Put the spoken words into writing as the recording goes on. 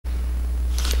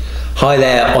Hi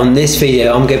there, on this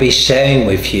video I'm going to be sharing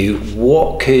with you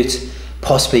what could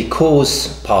possibly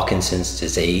cause Parkinson's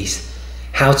disease,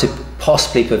 how to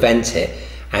possibly prevent it,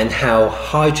 and how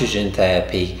hydrogen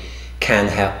therapy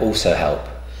can also help.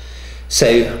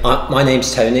 So my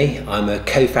name's Tony, I'm a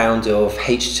co-founder of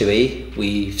H2E.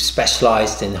 We've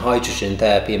specialised in hydrogen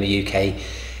therapy in the UK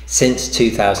since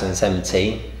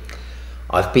 2017.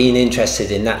 I've been interested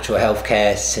in natural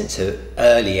healthcare since an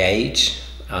early age.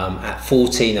 At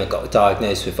 14 I got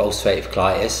diagnosed with ulcerative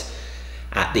colitis.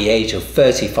 At the age of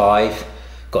 35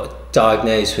 got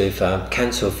diagnosed with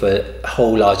cancer of the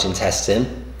whole large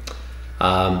intestine.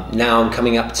 Now I'm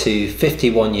coming up to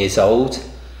 51 years old,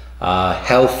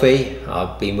 healthy.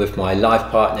 I've been with my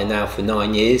life partner now for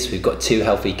 9 years. We've got 2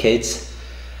 healthy kids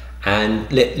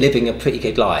and living a pretty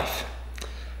good life.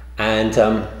 And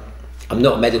I'm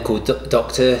not a medical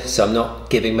doctor, so I'm not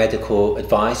giving medical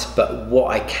advice, but what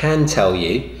I can tell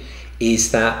you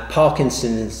is that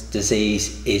Parkinson's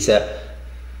disease is an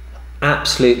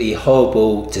absolutely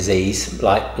horrible disease,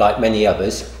 like many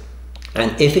others,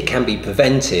 and if it can be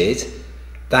prevented,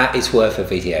 that is worth a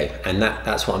video, and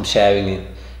that's what I'm sharing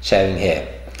here.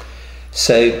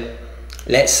 So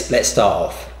let's start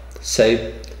off.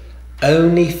 So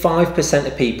only 5%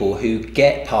 of people who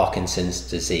get Parkinson's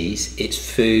disease,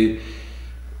 it's through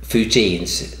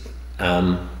genes,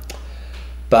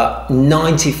 but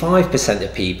 95%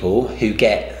 of people who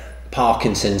get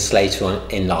Parkinson's later on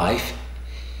in life,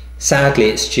 sadly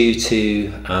it's due to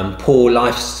poor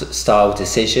lifestyle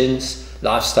decisions,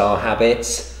 lifestyle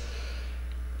habits,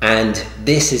 and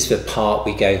this is the part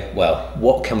we go, well,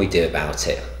 what can we do about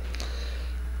it?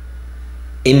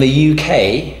 In the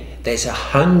UK there's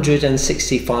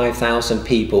 165,000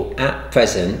 people at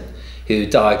present who are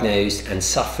diagnosed and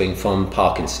suffering from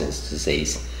Parkinson's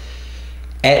disease.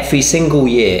 Every single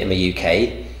year in the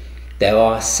UK, there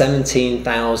are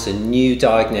 17,000 new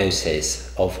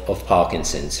diagnoses of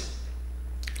Parkinson's.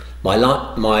 My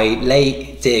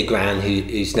late dear gran,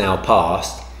 who's now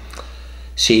passed,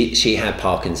 she had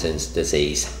Parkinson's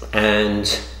disease, and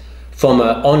from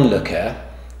an onlooker,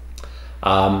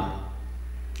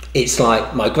 it's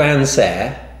like my gran's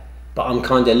there, but I'm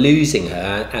kind of losing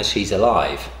her as she's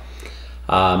alive.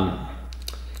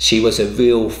 She was a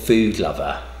real food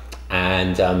lover,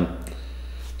 and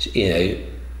you know,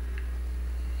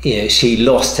 she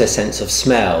lost her sense of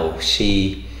smell.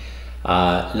 She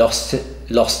lost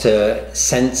her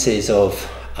senses of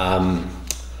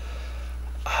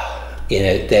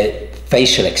the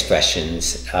facial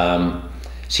expressions.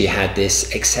 She had this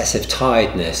excessive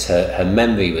tiredness. Her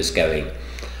memory was going.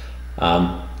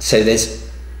 So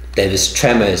there was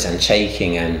tremors and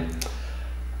shaking, and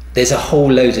there's a whole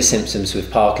load of symptoms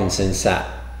with Parkinson's that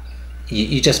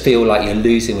you just feel like you're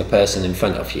losing the person in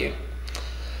front of you.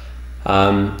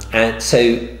 And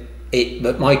so,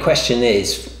 but my question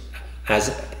is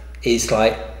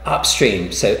like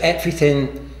upstream. So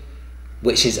everything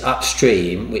which is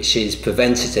upstream, which is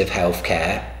preventative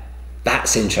healthcare,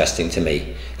 that's interesting to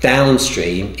me.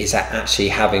 Downstream is actually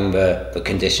having the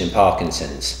condition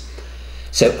Parkinson's.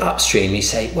 So upstream, you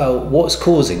say, well, what's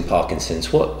causing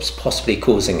Parkinson's? What's possibly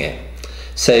causing it?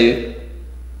 So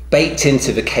baked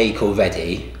into the cake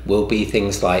already will be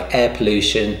things like air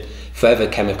pollution, forever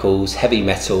chemicals, heavy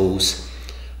metals,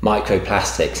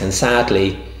 microplastics, and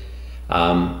sadly,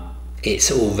 it's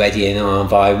already in our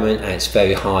environment and it's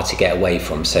very hard to get away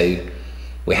from. So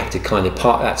we have to kind of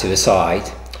park that to the side,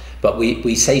 but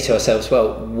we say to ourselves,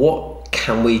 well, what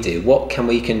can we do? What can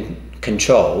we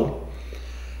control?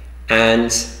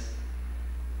 And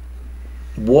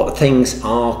what things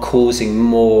are causing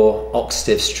more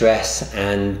oxidative stress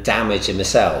and damage in the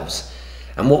cells?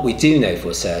 And what we do know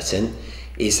for certain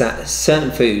is that certain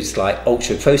foods like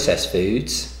ultra processed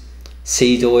foods,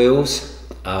 seed oils,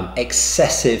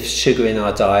 excessive sugar in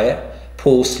our diet,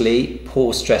 poor sleep,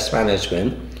 poor stress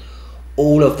management,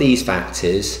 all of these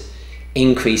factors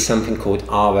increase something called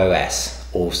ROS,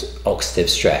 or oxidative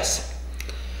stress.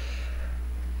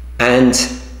 And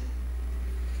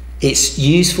it's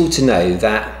useful to know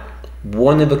that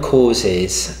one of the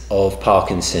causes of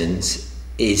Parkinson's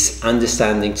is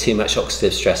understanding too much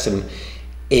oxidative stress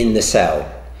in the cell.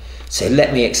 So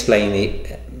let me explain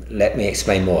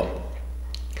more.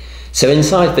 So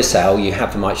inside the cell you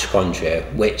have the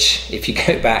mitochondria, which, if you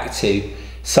go back to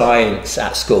science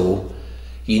at school,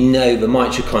 you know the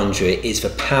mitochondria is the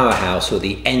powerhouse or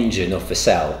the engine of the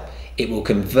cell. It will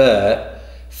convert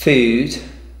food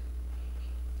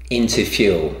into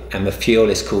fuel, and the fuel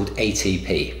is called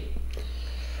ATP.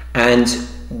 And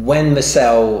when the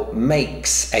cell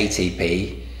makes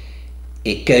ATP,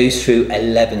 it goes through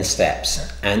 11 steps,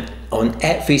 and on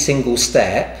every single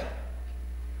step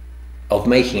of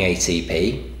making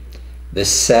ATP, the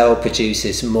cell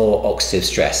produces more oxidative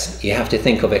stress. You have to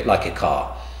think of it like a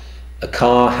car. A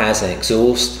car has an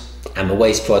exhaust and the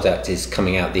waste product is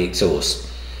coming out the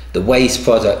exhaust. The waste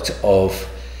product of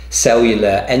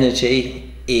cellular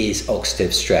energy is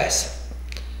oxidative stress.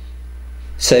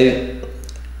 So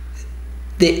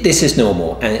this is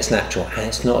normal and it's natural and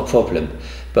it's not a problem.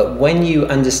 But when you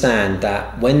understand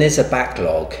that when there's a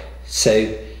backlog,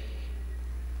 so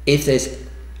if there's,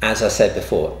 as I said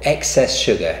before, excess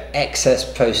sugar, excess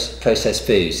processed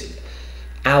foods,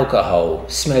 alcohol,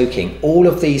 smoking, all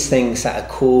of these things that are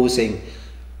causing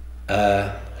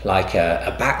like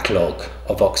a backlog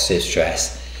of oxidative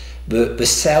stress, the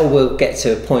cell will get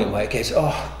to a point where it goes,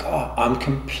 oh God, I'm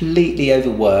completely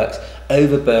overworked,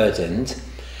 overburdened.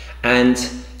 And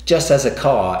just as a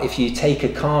car, if you take a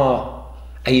car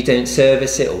and you don't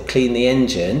service it or clean the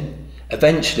engine,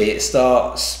 eventually it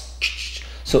starts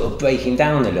sort of breaking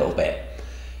down a little bit.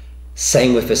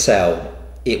 Same with the cell.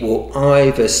 It will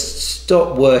either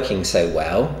stop working so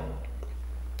well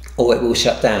or it will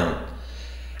shut down.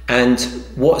 And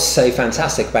what's so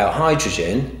fantastic about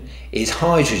hydrogen is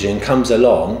hydrogen comes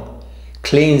along,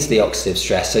 cleans the oxidative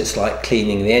stress, so it's like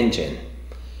cleaning the engine.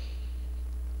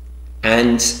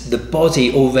 And the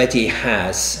body already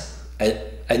has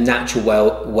a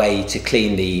natural way to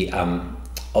clean the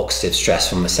oxidative stress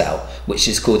from a cell, which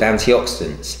is called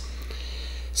antioxidants.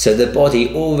 So the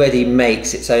body already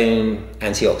makes its own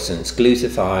antioxidants,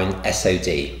 glutathione,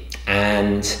 SOD,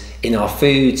 and in our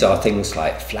foods are things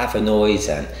like flavonoids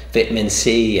and vitamin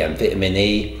C and vitamin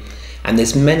E, and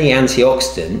there's many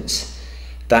antioxidants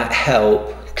that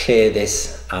help clear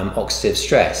this oxidative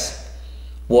stress.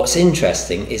 What's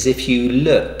interesting is if you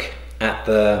look at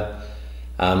the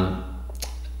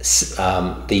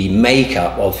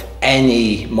makeup of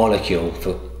any molecule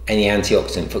for any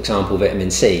antioxidant, for example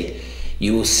vitamin C,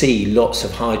 you will see lots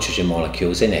of hydrogen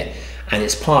molecules in it, and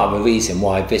it's part of the reason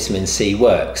why vitamin C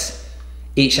works.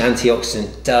 Each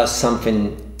antioxidant does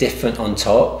something different on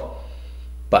top,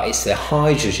 but it's the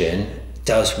hydrogen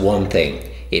does one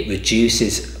thing: it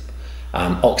reduces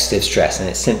oxidative stress, and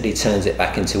it simply turns it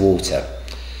back into water.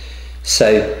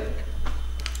 So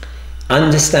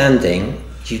understanding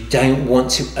you don't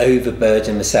want to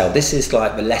overburden the cell. This is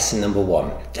like the lesson number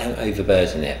one. Don't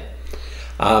overburden it.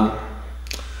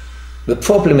 The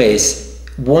problem is,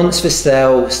 once the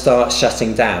cell starts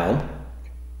shutting down,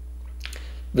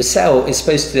 the cell is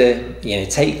supposed to,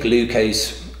 take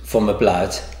glucose from the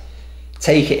blood,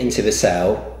 take it into the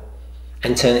cell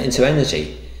and turn it into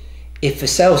energy. If the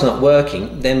cell's not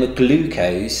working, then the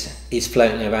glucose is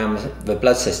floating around the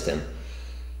blood system.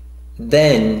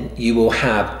 Then you will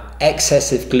have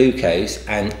excessive glucose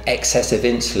and excessive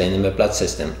insulin in the blood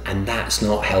system, and that's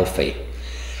not healthy.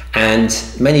 And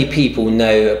many people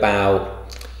know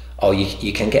about,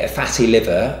 you can get a fatty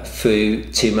liver through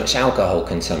too much alcohol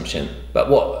consumption. But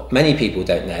what many people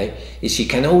don't know is you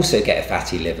can also get a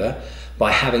fatty liver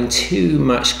by having too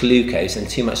much glucose and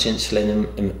too much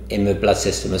insulin in the blood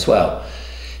system as well.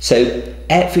 So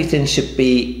everything should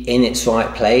be in its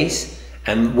right place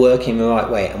and working the right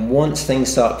way. And once things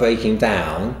start breaking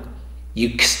down,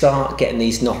 you start getting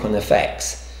these knock-on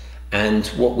effects. And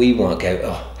what we want to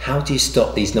go, how do you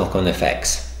stop these knock-on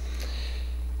effects?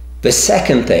 The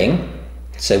second thing,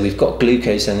 so we've got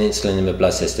glucose and insulin in the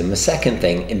blood system. The second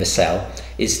thing in the cell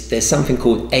is there's something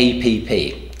called APP.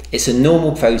 It's a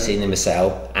normal protein in the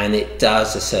cell and it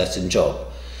does a certain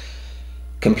job.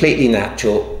 Completely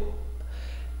natural.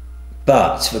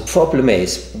 But the problem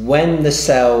is when the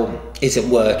cell isn't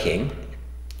working,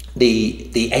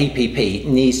 the APP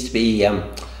needs to be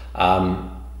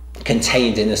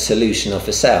contained in a solution of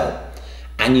the cell,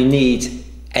 and you need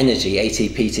energy,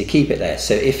 ATP, to keep it there.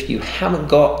 So if you haven't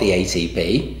got the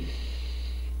ATP,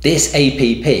 this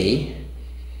APP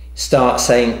starts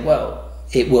saying, well,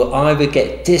 it will either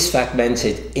get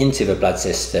disfragmented into the blood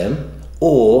system,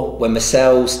 or when the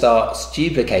cell starts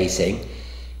duplicating,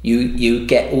 you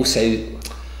get also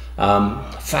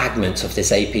fragments of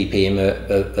this APP in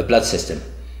the blood system.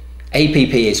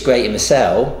 APP is great in the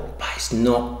cell, but it's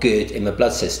not good in the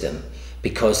blood system,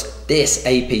 because this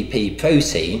APP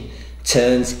protein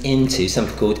turns into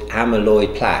something called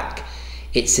amyloid plaque.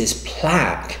 It's this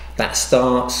plaque that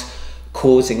starts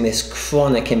causing this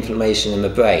chronic inflammation in the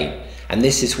brain, and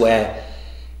this is where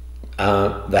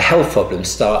the health problem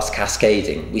starts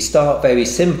cascading. We start very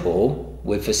simple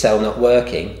with the cell not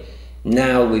working.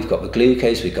 Now we've got the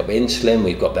glucose, we've got the insulin,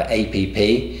 we've got the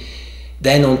APP.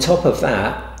 Then on top of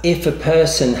that, if a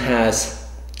person has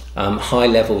high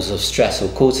levels of stress or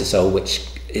cortisol, which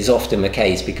is often the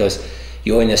case because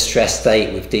you're in a stress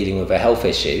state with dealing with a health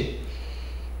issue,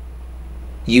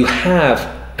 You have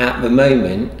at the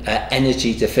moment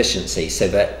energy deficiency, so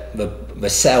that the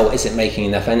cell isn't making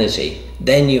enough energy.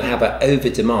 Then you have an over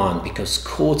demand because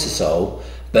cortisol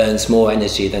burns more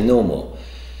energy than normal.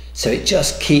 So it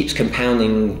just keeps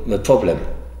compounding the problem.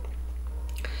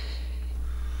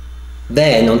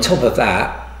 Then on top of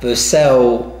that, the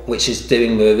cell which is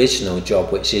doing the original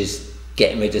job, which is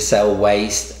getting rid of cell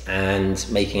waste and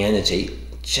making energy,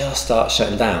 just starts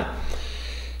shutting down.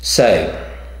 So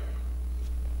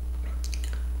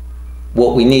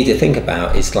what we need to think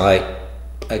about is like,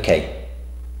 okay,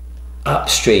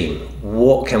 upstream,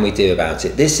 what can we do about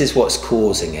it? This is what's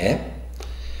causing it.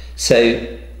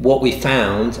 So what we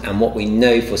found and what we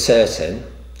know for certain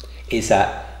is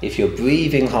that if you're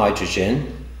breathing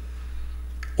hydrogen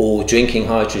or drinking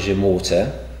hydrogen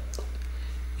water,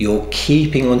 you're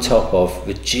keeping on top of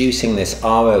reducing this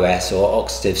ROS or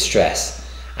oxidative stress,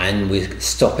 and we're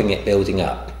stopping it building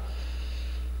up.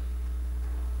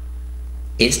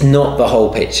 It's not the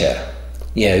whole picture.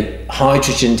 You know,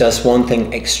 hydrogen does one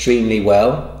thing extremely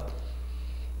well,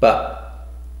 but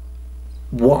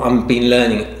what I've been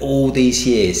learning all these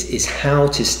years is how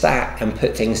to stack and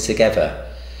put things together.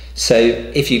 So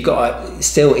if you've got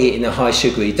still eating a high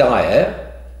sugary diet,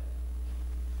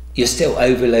 you're still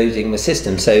overloading the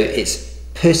system. So it's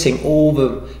putting all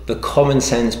the common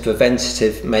sense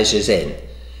preventative measures in,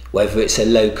 whether it's a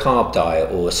low carb diet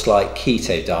or a slight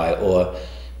keto diet or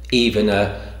even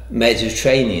a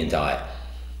Mediterranean diet.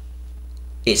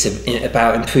 It's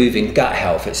about improving gut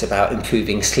health, it's about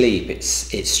improving sleep,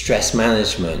 it's stress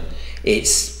management,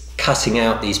 it's cutting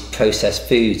out these processed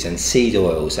foods and seed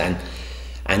oils and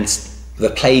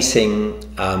replacing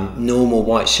normal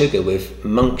white sugar with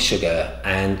monk sugar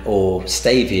or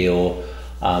stevia, or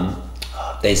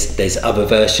there's other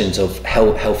versions of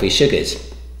healthy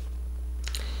sugars.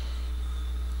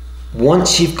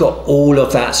 Once you've got all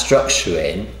of that structure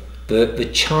in, the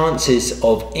chances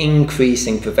of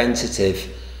increasing preventing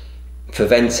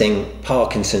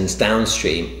Parkinson's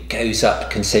downstream goes up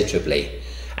considerably.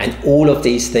 And all of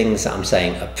these things that I'm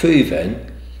saying are proven.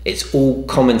 It's all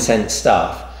common sense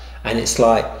stuff, and it's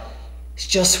like, it's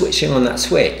just switching on that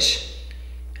switch.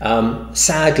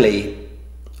 Sadly,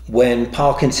 when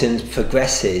Parkinson's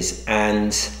progresses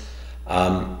and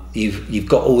you've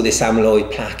got all this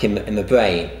amyloid plaque in the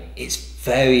brain, it's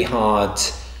very hard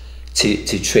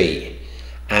to treat.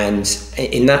 And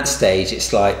in that stage,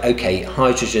 it's like, okay,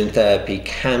 hydrogen therapy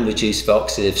can reduce the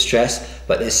oxidative stress,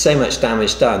 but there's so much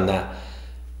damage done that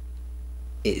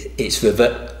it's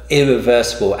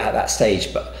irreversible at that stage.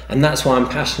 And that's why I'm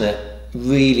passionate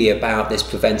really about this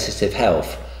preventative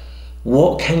health.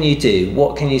 What can you do?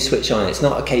 What can you switch on? It's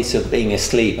not a case of being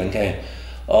asleep and going,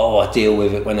 oh, I'll deal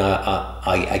with it when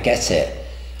I get it.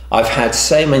 I've had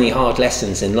so many hard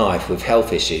lessons in life with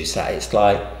health issues that it's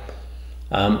like,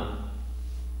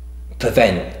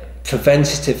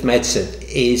 preventative medicine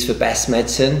is the best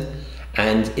medicine.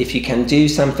 And if you can do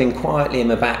something quietly in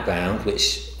the background,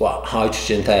 which what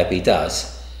hydrogen therapy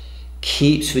does,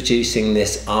 keeps reducing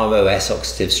this ROS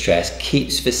oxidative stress,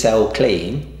 keeps the cell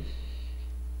clean,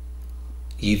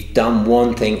 you've done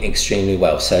one thing extremely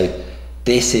well. So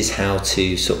this is how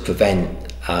to sort of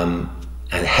prevent and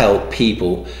help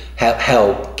people,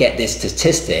 help get this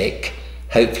statistic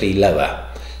hopefully lower.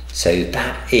 So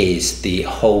that is the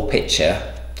whole picture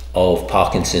of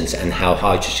Parkinson's and how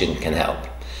hydrogen can help.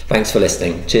 Thanks for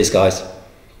listening. Cheers, guys.